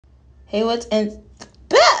Hey, what's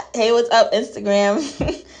up,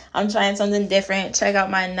 Instagram? I'm trying something different. Check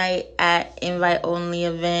out my night at invite only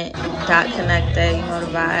event, DotConnector, you know the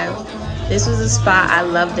vibe. This was a spot, I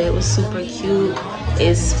loved it. It was super cute.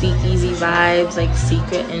 It's speakeasy vibes, like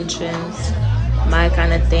secret entrance, my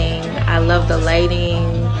kind of thing. I love the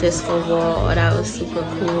lighting, disco ball, that was super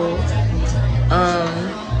cool.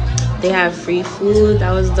 They have free food,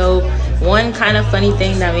 that was dope. One kind of funny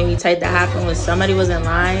thing that made me tight that happened was somebody was in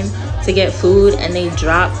line to get food and they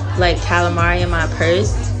dropped like calamari in my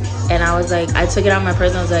purse, and I was like, I took it out of my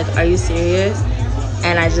purse and I was like, are you serious?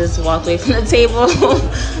 And I just walked away from the table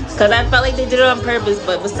because I felt like they did it on purpose.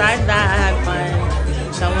 But besides that, I had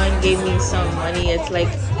fun. Someone gave me some money. It's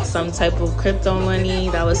like some type of crypto money.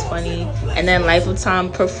 That was funny. And then Life of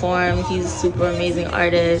Thom performed. He's a super amazing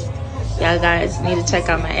artist. Y'all guys need to check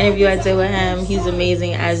out my interview I did with him. He's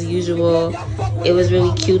amazing as usual. It was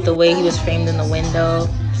really cute the way he was framed in the window.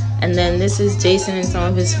 And then this is Jason and some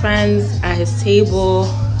of his friends at his table,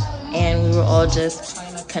 and we were all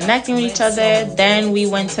just connecting with each other. Then we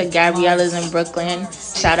went to Gabriella's in Brooklyn.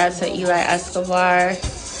 Shout out to Eli Escobar,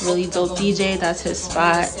 really dope DJ. That's his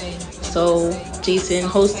spot. So Jason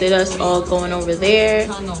hosted us all going over there.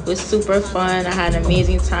 It was super fun. I had an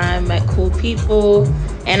amazing time, met cool people,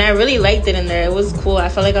 and I really liked it in there. It was cool. I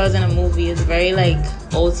felt like I was in a movie. It's very like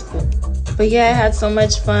old school. But yeah, I had so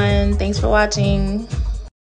much fun. Thanks for watching.